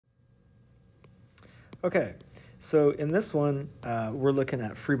Okay, so in this one, we're looking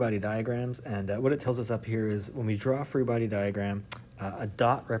at free body diagrams, and what it tells us up here is when we draw a free body diagram, a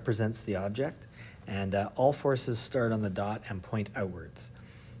dot represents the object, and all forces start on the dot and point outwards.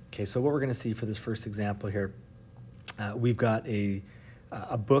 Okay, so what we're going to see for this first example here, we've got a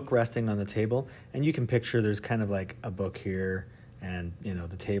book resting on the table, and you can picture there's kind of like a book here, and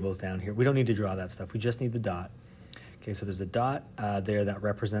the table's down here. We don't need to draw that stuff, we just need the dot. Okay, so there's a dot there that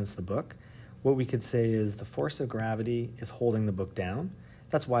represents the book. What we could say is the force of gravity is holding the book down.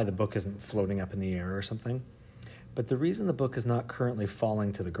 That's why the book isn't floating up in the air or something. But the reason the book is not currently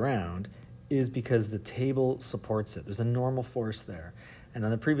falling to the ground is because the table supports it. There's a normal force there. And on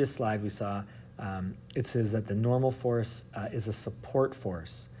the previous slide we saw it says that the normal force is a support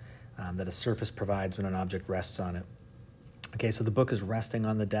force that a surface provides when an object rests on it. Okay, so the book is resting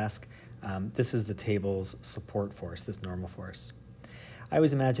on the desk. This is the table's support force, this normal force. I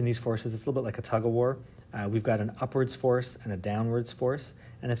always imagine these forces, it's a little bit like a tug-of-war. We've got an upwards force and a downwards force,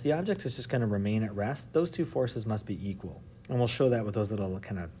 and if the object is just going to remain at rest, those two forces must be equal. And we'll show that with those little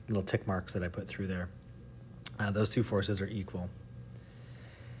tick marks that I put through there. Those two forces are equal.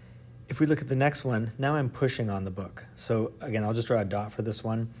 If we look at the next one, now I'm pushing on the book. So again, I'll just draw a dot for this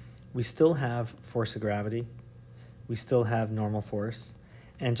one. We still have force of gravity. We still have normal force.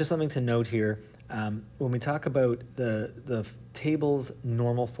 And just something to note here, when we talk about the table's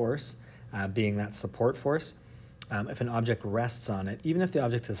normal force being that support force, if an object rests on it, even if the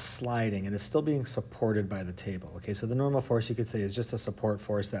object is sliding, it is still being supported by the table. Okay, so the normal force you could say is just a support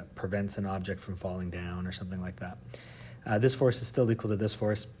force that prevents an object from falling down or something like that. This force is still equal to this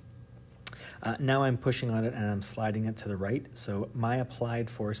force. Now I'm pushing on it and I'm sliding it to the right, so my applied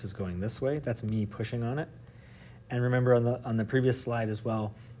force is going this way. That's me pushing on it. And remember on the previous slide as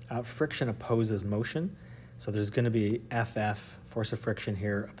well, friction opposes motion. So there's going to be FF, force of friction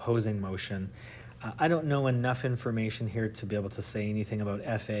here, opposing motion. I don't know enough information here to be able to say anything about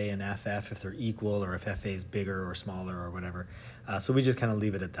FA and FF, if they're equal or if FA is bigger or smaller or whatever. So we just kind of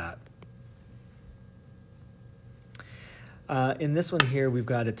leave it at that. In this one here, we've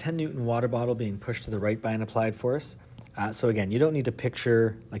got a 10 Newton water bottle being pushed to the right by an applied force. So again, you don't need to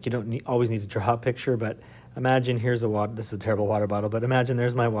picture, like you don't always need to draw a picture, but imagine here's a water, this is a terrible water bottle, but imagine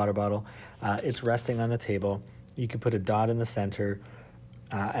there's my water bottle. It's resting on the table. You could put a dot in the center.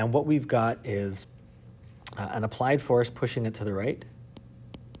 And what we've got is an applied force pushing it to the right.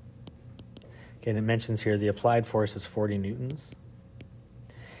 Again, it mentions here the applied force is 40 newtons.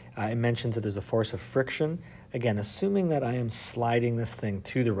 It mentions that there's a force of friction. Again, assuming that I am sliding this thing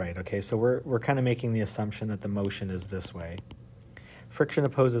to the right, okay? So we're kind of making the assumption that the motion is this way. Friction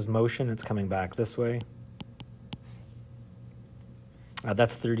opposes motion, it's coming back this way.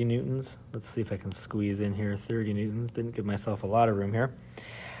 That's 30 newtons. Let's see if I can squeeze in here 30 newtons. Didn't give myself a lot of room here.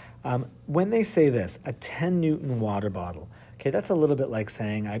 When they say this, a 10 Newton water bottle, okay, that's a little bit like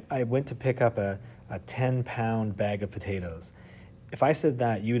saying I went to pick up a 10-pound bag of potatoes. If I said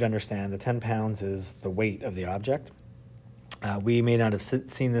that, you'd understand the 10 pounds is the weight of the object. We may not have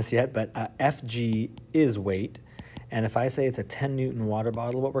seen this yet, but FG is weight. And if I say it's a 10 Newton water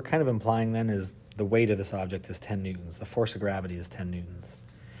bottle, what we're kind of implying then is the weight of this object is 10 newtons. The force of gravity is 10 newtons.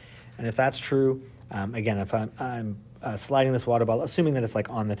 And if that's true, again, if I'm sliding this water bottle, assuming that it's like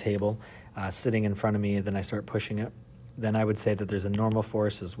on the table, sitting in front of me, then I start pushing it, then I would say that there's a normal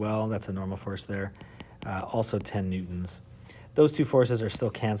force as well. That's a normal force there, also 10 newtons. Those two forces are still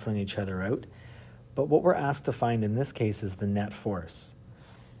canceling each other out. But what we're asked to find in this case is the net force.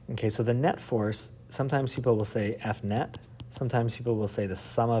 Okay, so the net force, sometimes people will say F net, sometimes people will say the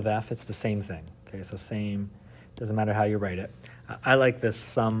sum of F, it's the same thing. Okay, so same, doesn't matter how you write it. I like this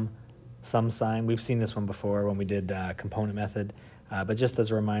sum sign. We've seen this one before when we did component method, but just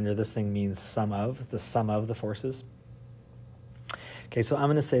as a reminder, this thing means the sum of the forces. Okay, so I'm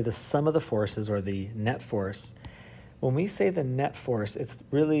going to say the sum of the forces, or the net force. When we say the net force, it's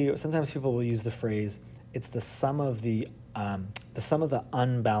really, sometimes people will use the phrase, it's the sum of the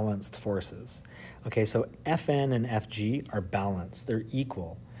unbalanced forces. Okay, so Fn and Fg are balanced, they're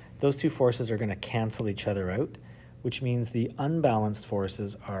equal. Those two forces are going to cancel each other out, which means the unbalanced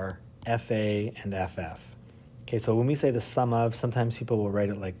forces are Fa and Ff. Okay, so when we say the sum of, sometimes people will write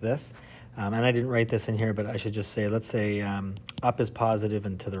it like this. And I didn't write this in here, but I should just say, let's say up is positive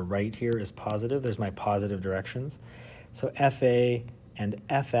and to the right here is positive. There's my positive directions. So Fa and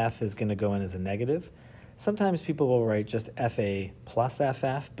Ff is going to go in as a negative. Sometimes people will write just Fa plus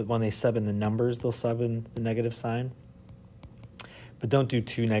Ff, but when they sub in the numbers, they'll sub in the negative sign. But don't do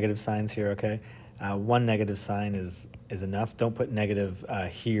two negative signs here, okay? One negative sign is enough. Don't put negative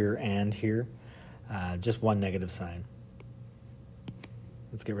here and here. Just one negative sign.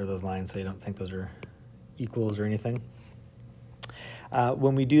 Let's get rid of those lines so you don't think those are equals or anything.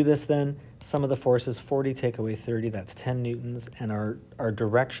 When we do this then, sum of the forces, 40 take away 30, that's 10 newtons, and our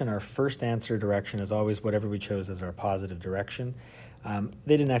direction, our first answer direction is always whatever we chose as our positive direction.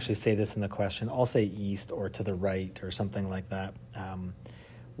 They didn't actually say this in the question. I'll say east or to the right or something like that.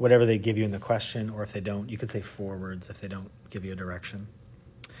 Whatever they give you in the question, or if they don't, you could say forwards if they don't give you a direction.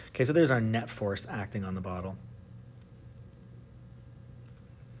 Okay, so there's our net force acting on the bottle.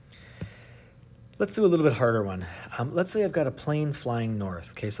 Let's do a little bit harder one. Let's say I've got a plane flying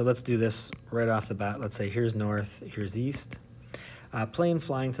north. Okay, so let's do this right off the bat. Let's say here's north, here's east. Plane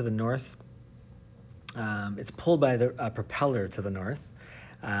flying to the north. It's pulled by the propeller to the north,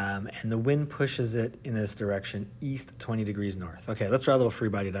 and the wind pushes it in this direction, east 20 degrees north. Okay, let's draw a little free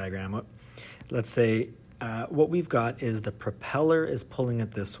body diagram. Let's say what we've got is the propeller is pulling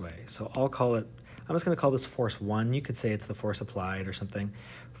it this way. So I'll call it, I'm just going to call this force 1. You could say it's the force applied or something.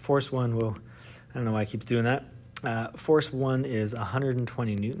 Force 1 will, I don't know why it keeps doing that. Force 1 is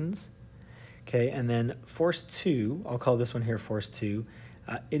 120 newtons. Okay, and then force 2, I'll call this one here force 2.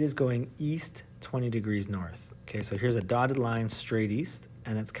 It is going east 20 degrees north. Okay, so here's a dotted line straight east,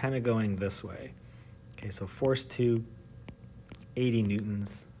 and it's kind of going this way. Okay, so force 2, 80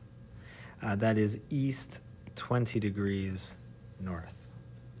 newtons. That is east 20 degrees north.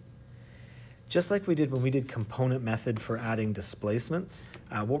 Just like we did when we did component method for adding displacements,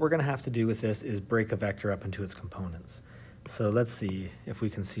 what we're going to have to do with this is break a vector up into its components. So let's see if we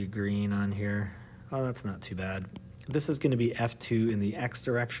can see green on here. Oh, that's not too bad. This is going to be F2 in the X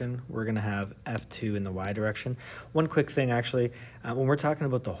direction. We're going to have F2 in the Y direction. One quick thing actually, when we're talking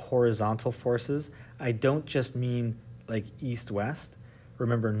about the horizontal forces, I don't just mean like east-west.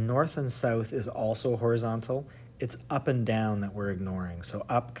 Remember, north and south is also horizontal. It's up and down that we're ignoring. So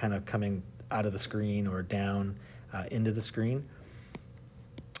up kind of coming out of the screen or down into the screen.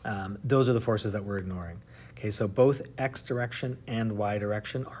 Those are the forces that we're ignoring. Okay, so both X direction and Y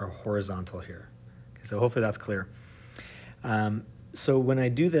direction are horizontal here. Okay, so hopefully that's clear. So when I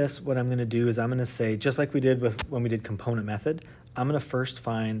do this, what I'm going to do is I'm going to say, just like we did when we did component method, I'm going to first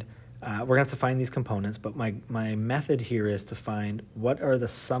find, we're going to have to find these components, but my method here is to find what are the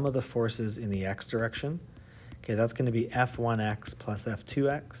sum of the forces in the X direction. Okay, that's going to be F1X plus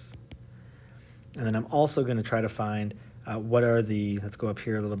F2X. And then I'm also going to try to find what are the, let's go up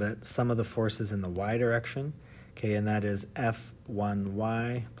here a little bit, sum of the forces in the Y direction. Okay, and that is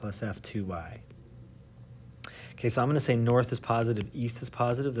F1Y plus F2Y. Okay, so I'm going to say north is positive, east is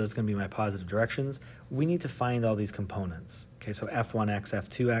positive. Those are going to be my positive directions. We need to find all these components. Okay, so F1X,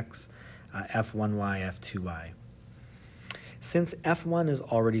 F2X, F1Y, F2Y. Since F1 is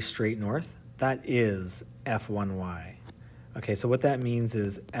already straight north, that is F1Y. Okay, so what that means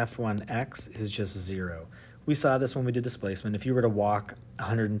is F1X is just 0. We saw this when we did displacement. If you were to walk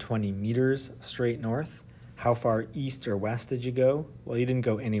 120 meters straight north, how far east or west did you go? Well, you didn't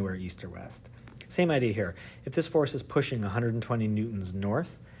go anywhere east or west. Same idea here. If this force is pushing 120 newtons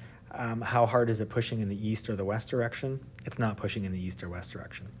north, how hard is it pushing in the east or the west direction? It's not pushing in the east or west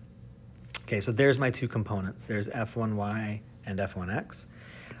direction. Okay, so there's my two components. There's F1Y and F1X.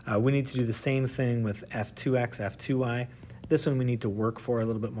 We need to do the same thing with F2X, F2Y. This one we need to work for a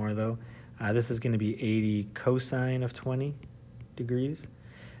little bit more though. This is going to be 80 cosine of 20 degrees.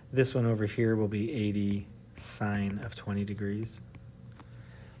 This one over here will be 80 sine of 20 degrees.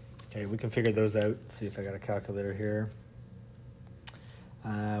 Okay, we can figure those out. Let's see if I got a calculator here.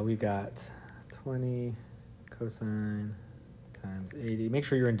 We've got 20 cosine times 80. Make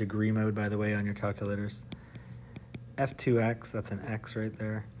sure you're in degree mode, by the way, on your calculators. F2x, that's an x right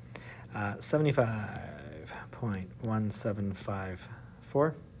there.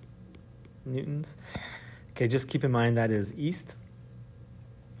 75.1754 newtons. Okay, just keep in mind that is east.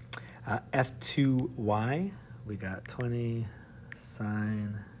 F2y, we got 20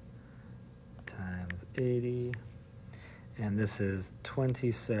 sine times 80, and this is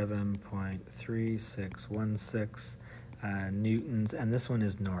 27.3616 newtons, and this one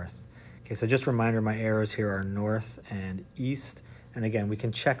is north. Okay, so just a reminder, my arrows here are north and east, and again, we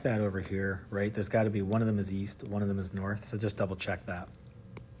can check that over here, right? There's got to be one of them is east, one of them is north, so just double check that.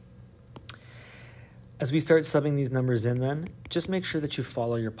 As we start subbing these numbers in then, just make sure that you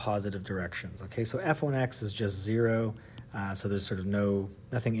follow your positive directions, okay? So F1x is just 0, so there's sort of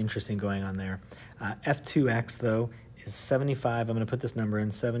nothing interesting going on there. F2x, though, is 75. I'm going to put this number in,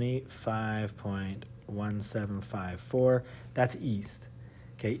 75.1754. That's east.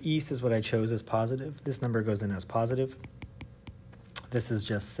 Okay, east is what I chose as positive. This number goes in as positive. This is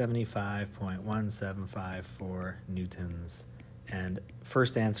just 75.1754 newtons. And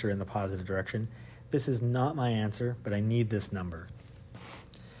first answer in the positive direction. This is not my answer, but I need this number.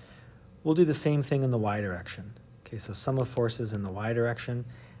 We'll do the same thing in the y direction. Okay, so sum of forces in the y direction.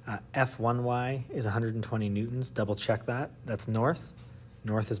 F1y is 120 newtons. Double check that. That's north.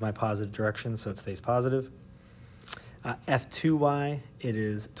 North is my positive direction, so it stays positive. F2y, it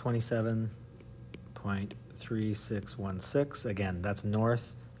is 27.3616. Again, that's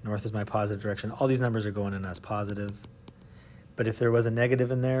north. North is my positive direction. All these numbers are going in as positive. But if there was a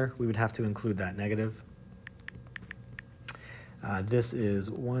negative in there, we would have to include that negative. This is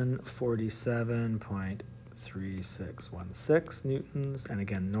 147.3616 newtons, and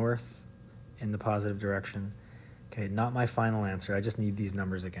again, north in the positive direction. Okay, not my final answer. I just need these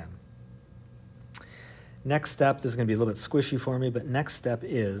numbers again. Next step, this is going to be a little bit squishy for me, but next step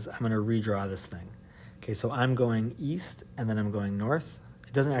is I'm going to redraw this thing. Okay, so I'm going east, and then I'm going north.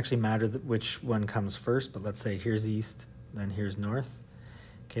 It doesn't actually matter which one comes first, but let's say here's east, then here's north.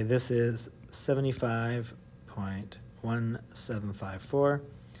 Okay, this is 75.1754.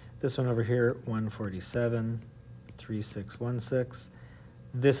 This one over here, 147.3616.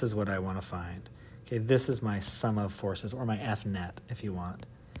 This is what I want to find. Okay, this is my sum of forces, or my F net, if you want.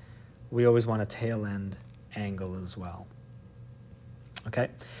 We always want a tail end angle as well. Okay,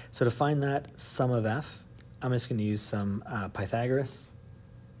 so to find that sum of F, I'm just going to use some Pythagoras.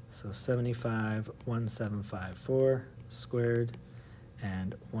 So 75.1754 squared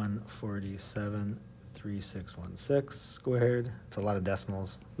and 147.3616 squared. It's a lot of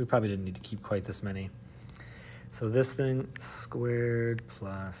decimals. We probably didn't need to keep quite this many. So this thing squared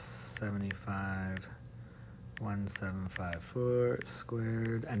plus 75.1754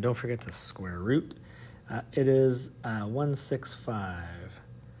 squared, and don't forget to square root. It is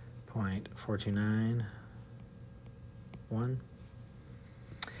 165.4291.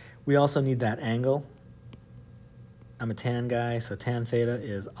 We also need that angle. I'm a tan guy, so tan theta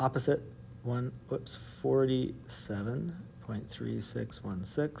is opposite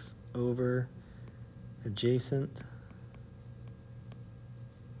 47.3616 over adjacent.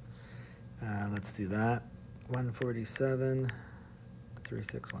 Let's do that.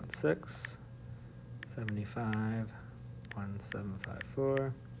 147.3616,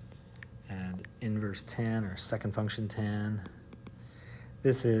 75.1754, and inverse tan, or second function tan.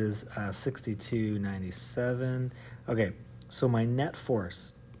 This is 6297. Okay, so my net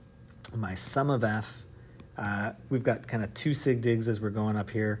force, my sum of F, we've got kind of 2 sig digs as we're going up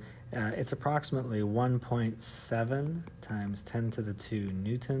here. It's approximately 1.7 times 10 to the 2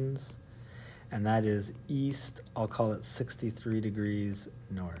 newtons, and that is east, I'll call it 63 degrees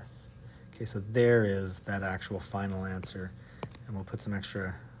north. Okay, so there is that actual final answer, and we'll put some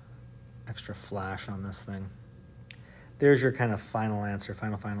extra flash on this thing. There's your kind of final answer,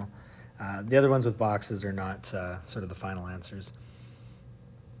 final. The other ones with boxes are not sort of the final answers.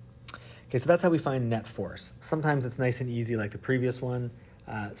 Okay, so that's how we find net force. Sometimes it's nice and easy like the previous one.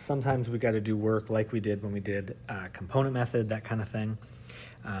 Sometimes we got to do work like we did when we did component method, that kind of thing.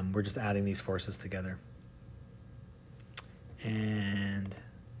 We're just adding these forces together. And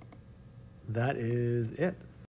that is it.